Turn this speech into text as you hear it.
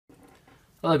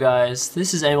Hello guys,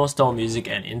 this is Amosdoll Music,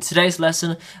 and in today's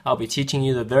lesson I'll be teaching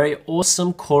you the very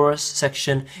awesome chorus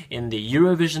section in the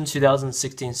Eurovision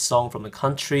 2016 song from the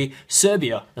country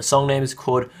Serbia. The song name is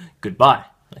called Goodbye.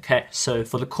 Okay, so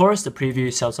for the chorus, the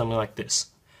preview sounds something like this.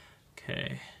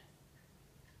 Okay.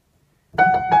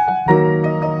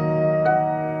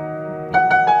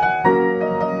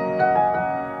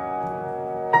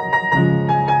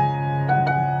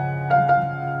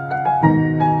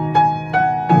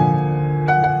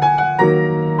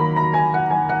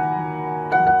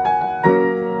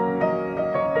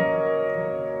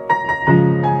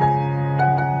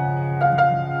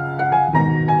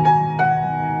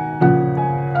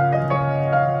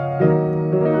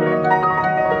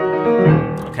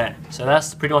 Okay, so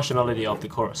that's pretty much the melody of the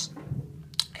chorus.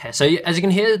 Okay, so as you can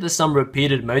hear, there's some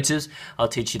repeated motives. I'll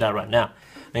teach you that right now.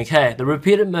 Okay, the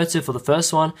repeated motive for the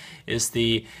first one is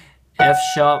the F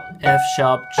sharp, F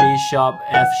sharp, G sharp,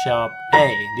 F sharp,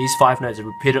 A. These 5 notes are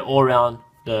repeated all around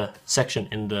the section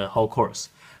in the whole chorus.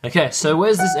 Okay, so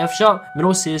where's this F sharp?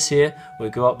 Middle C is here. We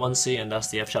go up 1 C, and that's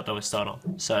the F sharp that we start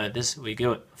on. So this, we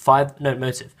do it 5-note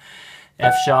motive.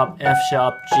 F sharp, G,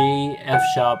 F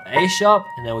sharp, A sharp,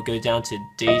 and then we go down to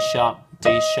D sharp,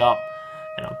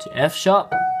 and up to F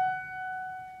sharp.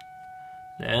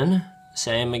 Then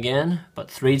same again,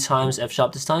 but 3 times F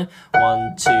sharp this time.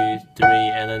 1, 2, 3,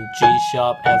 and then G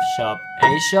sharp, F sharp,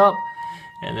 A sharp,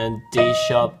 and then D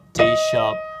sharp,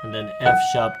 and then F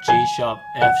sharp, G sharp,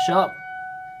 F sharp,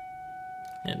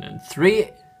 and then 3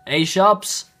 A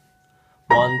sharps.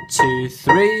 1, 2,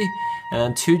 3, and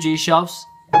then 2 G sharps,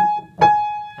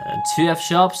 and 2 F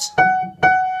sharps,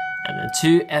 and then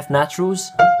 2 F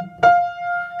naturals,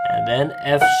 and then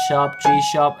F sharp, G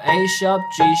sharp, A sharp,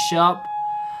 G sharp,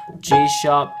 G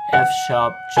sharp, F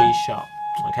sharp, G sharp.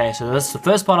 Okay, so that's the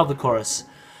first part of the chorus.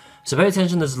 So pay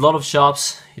attention, there's a lot of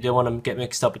sharps. You don't want to get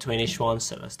mixed up between each one,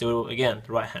 so let's do it again,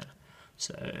 the right hand.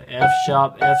 So F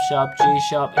sharp, G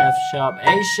sharp, F sharp,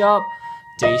 A sharp,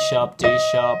 D sharp,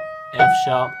 F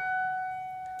sharp.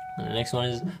 And the next one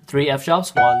is 3 F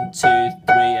sharps, 1, 2, 3, and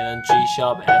then G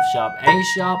sharp, F sharp, A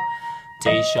sharp,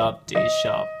 D sharp,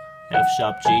 F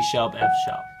sharp, G sharp, F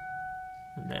sharp.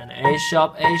 And then A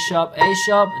sharp, A sharp, A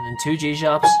sharp, and then 2 G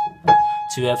sharps,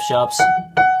 2 F sharps,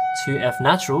 2 F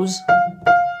naturals,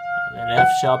 and then F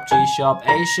sharp, G sharp,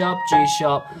 A sharp, G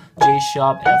sharp,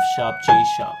 F sharp, G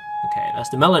sharp. Okay, that's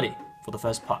the melody for the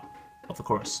first part of the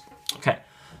chorus. Okay.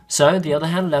 So the other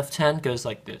hand, left hand, goes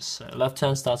like this. So left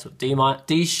hand starts with D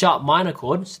sharp minor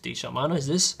chord. So D sharp minor is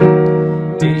this.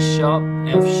 D sharp,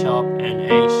 F sharp, and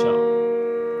A sharp.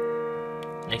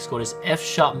 Next chord is F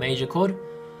sharp major chord,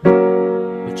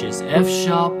 which is F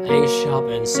sharp, A sharp,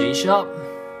 and C sharp.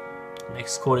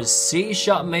 Next chord is C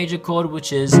sharp major chord,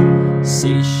 which is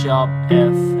C sharp,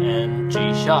 F, and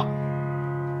G sharp.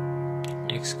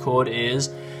 Next chord is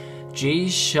G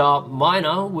sharp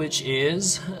minor, which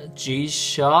is G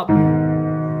sharp, B,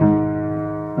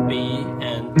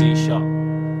 and D sharp.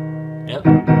 Yep.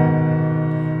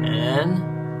 And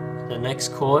the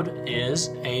next chord is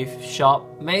A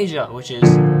sharp major, which is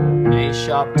A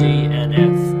sharp, D, and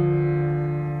F.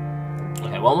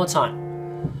 Okay, one more time.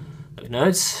 The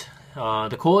notes,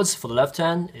 the chords for the left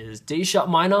hand is D sharp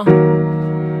minor,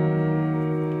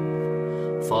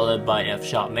 followed by F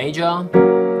sharp major,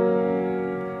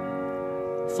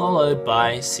 followed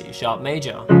by C sharp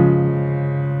major,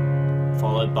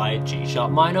 followed by G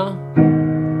sharp minor,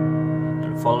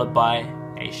 and followed by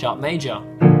A sharp major.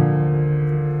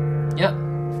 Yep.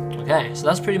 Okay, so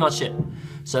that's pretty much it.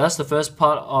 So that's the first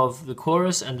part of the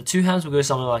chorus, and the 2 hands will go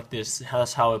something like this.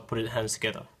 That's how I put it hands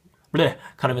together. Bleh,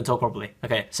 can't even talk properly.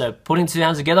 Okay, so putting 2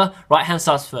 hands together, right hand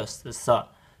starts first. Let's start.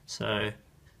 So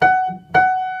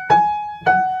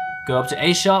go up to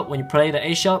A sharp. When you play the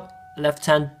A sharp, left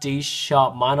hand D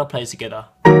sharp minor plays together.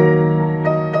 Then,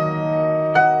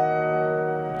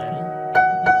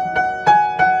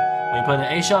 when you play the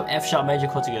A sharp, F sharp major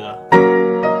chord together.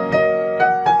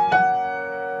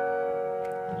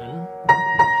 Then,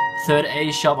 third A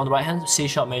sharp on the right hand, C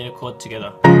sharp major chord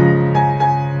together. And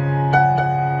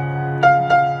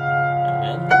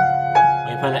then,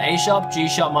 when you play the A sharp, G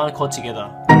sharp minor chord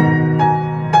together.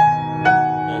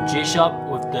 Then G sharp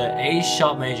with the A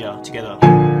sharp major together.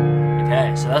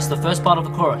 Okay, so that's the first part of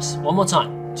the chorus. One more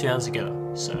time, 2 hands together.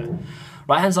 So,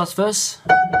 right hand starts first.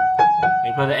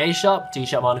 We play the A sharp, D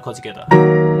sharp minor chord together.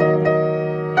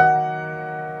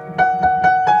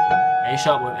 A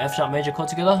sharp with F sharp major chord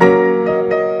together.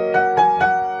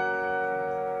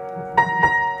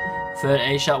 Third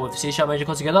A sharp with C sharp major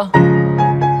chord together. And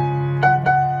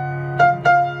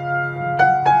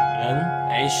then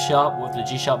A sharp with the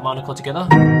G sharp minor chord together.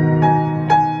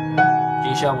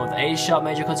 G sharp with A sharp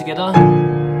major chord together.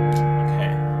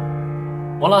 Okay.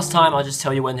 One last time, I'll just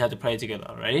tell you when you have to play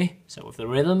together. Ready? So with the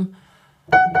rhythm,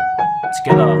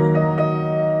 together,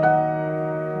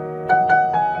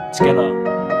 together,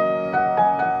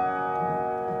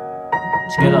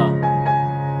 together,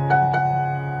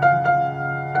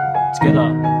 together,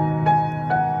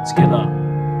 together.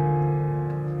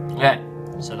 Okay.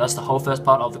 So that's the whole first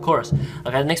part of the chorus.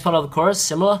 Okay, the next part of the chorus,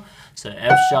 similar. So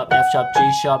F sharp,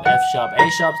 G sharp, F sharp,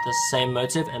 A sharp, the same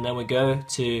motive, and then we go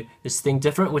to this thing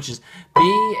different, which is B,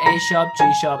 A sharp,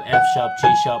 G sharp, F sharp,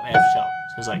 G sharp, F sharp.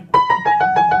 So it's like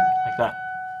that.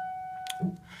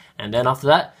 And then after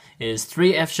that is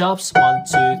 3 F sharps, 1,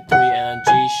 2, 3, and then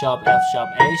G sharp, F sharp,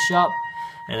 A sharp,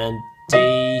 and then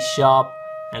D sharp,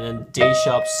 and then D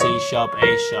sharp, C sharp,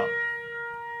 A sharp.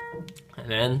 And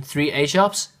then 3 A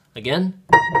sharps. Again,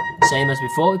 same as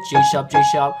before, G sharp, 2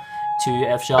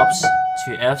 F sharps,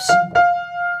 2 Fs,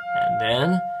 and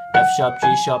then F sharp,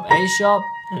 G sharp, A sharp,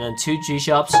 and then 2 G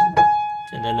sharps,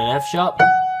 and then an F sharp,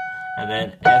 and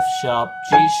then F sharp,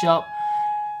 G sharp,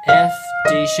 F,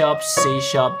 D sharp, C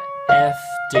sharp, F,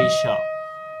 D sharp.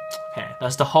 Okay,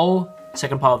 that's the whole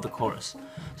second part of the chorus.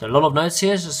 So a lot of notes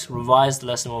here, just revise the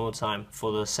lesson one more time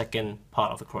for the second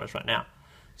part of the chorus right now.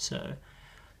 So,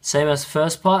 same as the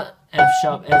first part, F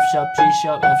sharp, G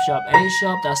sharp, F sharp, A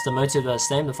sharp, that's the motive that's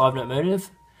the same, the 5-note motive.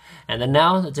 And then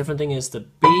now, the different thing is the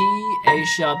B, A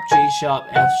sharp, G sharp,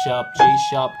 F sharp, G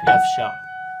sharp, F sharp.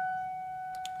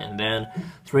 And then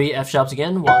 3 F sharps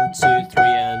again, 1, 2, 3,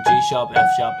 and then G sharp, F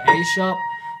sharp, A sharp,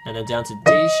 and then down to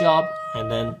D sharp, and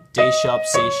then D sharp,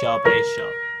 C sharp, A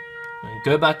sharp. And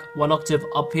go back 1 octave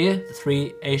up here, the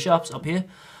 3 A sharps up here,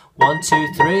 1,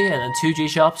 2, 3, and then 2 G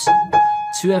sharps,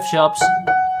 2 F sharps,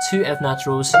 2 F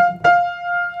naturals,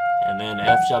 and then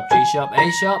F sharp, G sharp,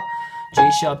 A sharp,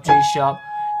 G sharp, G sharp,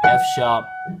 F sharp,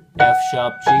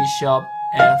 G sharp,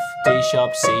 F, D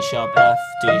sharp, C sharp, F,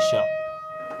 D sharp.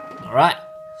 Alright,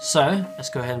 so let's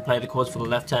go ahead and play the chords for the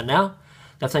left hand now.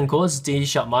 Left hand chords, D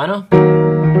sharp minor,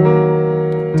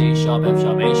 D sharp, F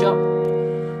sharp, A sharp,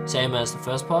 same as the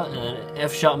first part, and then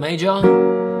F sharp major,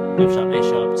 F sharp, A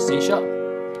sharp, C sharp.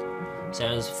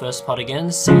 Same as the first part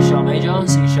again, C sharp major,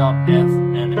 C sharp, F,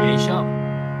 and A sharp.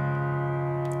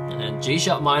 And then G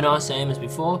sharp minor, same as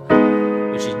before,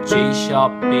 which is G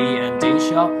sharp, B, and D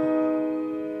sharp.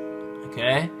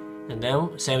 Okay, and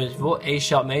then same as before, A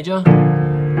sharp major,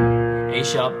 A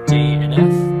sharp, D, and F.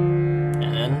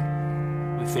 And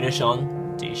then we finish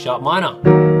on D sharp minor,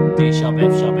 D sharp,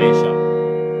 F sharp, A sharp.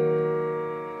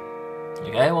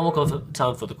 Okay, one more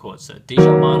time for the chords. So D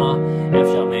sharp minor, F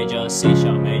sharp major, C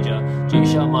sharp major, G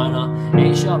sharp minor,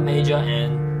 A sharp major,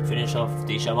 and finish off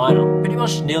D sharp minor. Pretty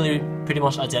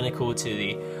much identical to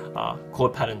the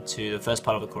chord pattern to the first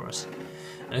part of the chorus.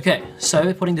 Okay,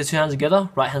 so putting the two hands together,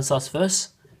 right hand starts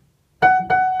first.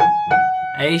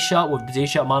 A sharp with the D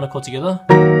sharp minor chord together.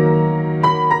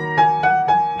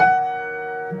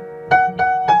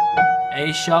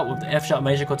 A sharp with the F sharp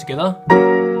major chord together.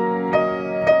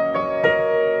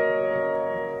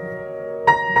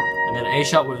 A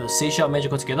sharp with the C sharp major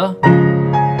chord together.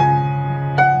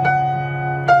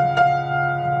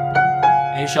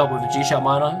 A sharp with the G sharp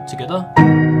minor together.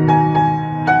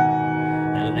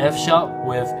 And an F sharp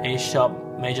with A sharp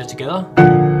major together.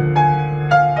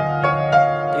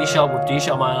 D sharp with D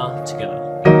sharp minor together.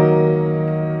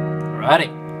 Alrighty.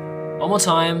 One more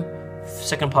time,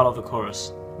 second part of the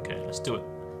chorus. Okay, let's do it.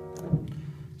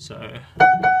 So,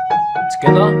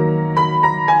 together.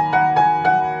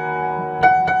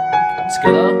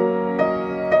 Together,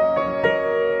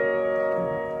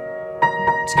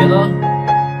 together,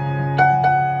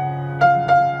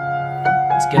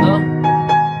 together,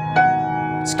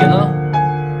 together,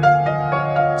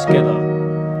 together,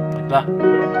 like that.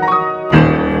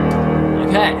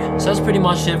 Okay, so that's pretty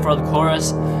much it for the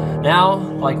chorus. Now,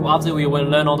 like after we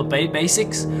learn all the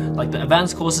basics, like the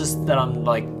advanced courses that I'm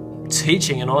like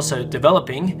teaching and also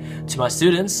developing to my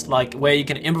students, like where you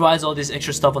can improvise all this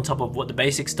extra stuff on top of what the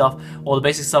basic stuff, all the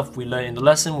basic stuff we learn in the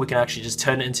lesson, we can actually just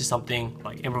turn it into something,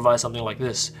 like improvise something like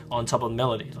this on top of the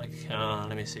melody. Like,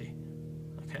 let me see.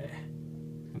 Okay,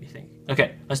 let me think.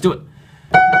 Okay, let's do it.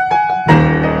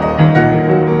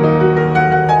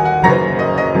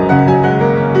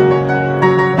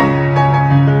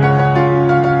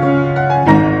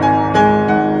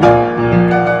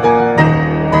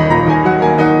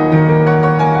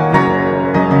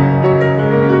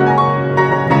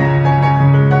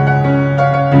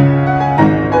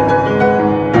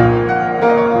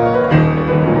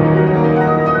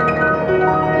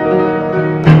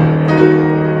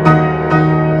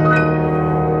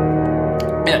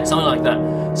 Something like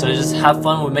that. So just have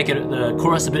fun. We'll make it the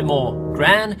chorus a bit more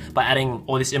grand by adding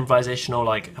all this improvisational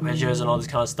like arpeggios and all this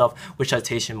kind of stuff, which I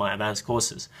teach in my advanced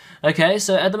courses. Okay,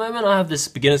 so at the moment I have this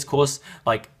beginner's course,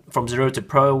 like from 0 to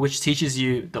pro, which teaches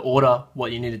you the order,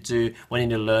 what you need to do, what you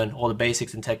need to learn, all the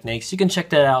basics and techniques. You can check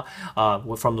that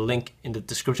out from the link in the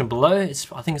description below.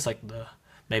 I think it's like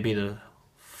maybe the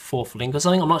 4th link or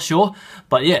something, I'm not sure,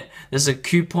 but yeah, there's a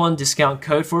coupon discount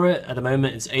code for it. At the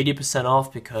moment it's 80%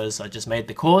 off because I just made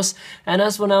the course. And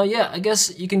as for now, yeah, I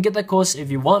guess you can get that course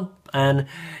if you want, and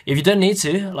if you don't need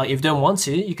to, like if you don't want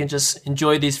to, you can just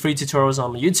enjoy these free tutorials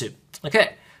on YouTube.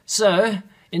 Okay, so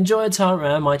enjoy your time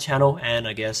around my channel, and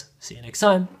I guess see you next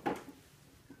time.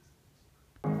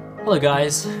 Hello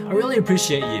guys, I really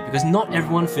appreciate you because not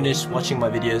everyone finished watching my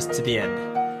videos to the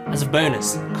end. As a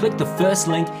bonus, click the first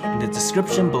link in the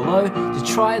description below to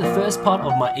try the first part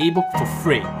of my ebook for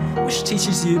free, which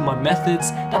teaches you my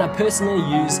methods that I personally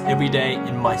use every day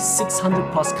in my 600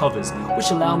 plus covers,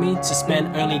 which allow me to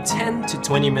spend only 10 to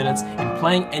 20 minutes in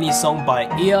playing any song by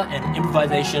ear and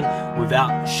improvisation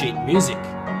without sheet music.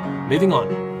 Moving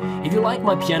on. If you like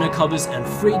my piano covers and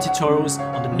free tutorials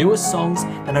on the newest songs,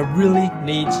 then I really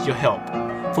need your help.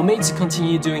 For me to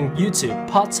continue doing YouTube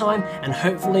part-time and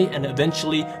hopefully and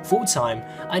eventually full-time,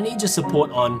 I need your support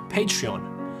on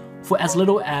Patreon. For as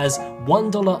little as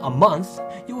 $1 a month,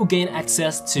 you will gain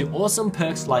access to awesome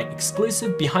perks like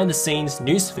exclusive behind-the-scenes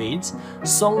news feeds,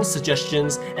 song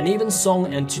suggestions, and even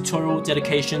song and tutorial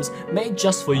dedications made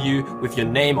just for you with your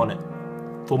name on it.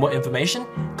 For more information,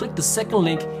 click the second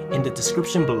link in the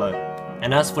description below.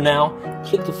 And as for now,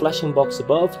 click the flashing box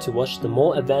above to watch the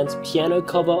more advanced piano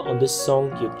cover on this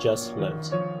song you've just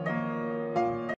learned.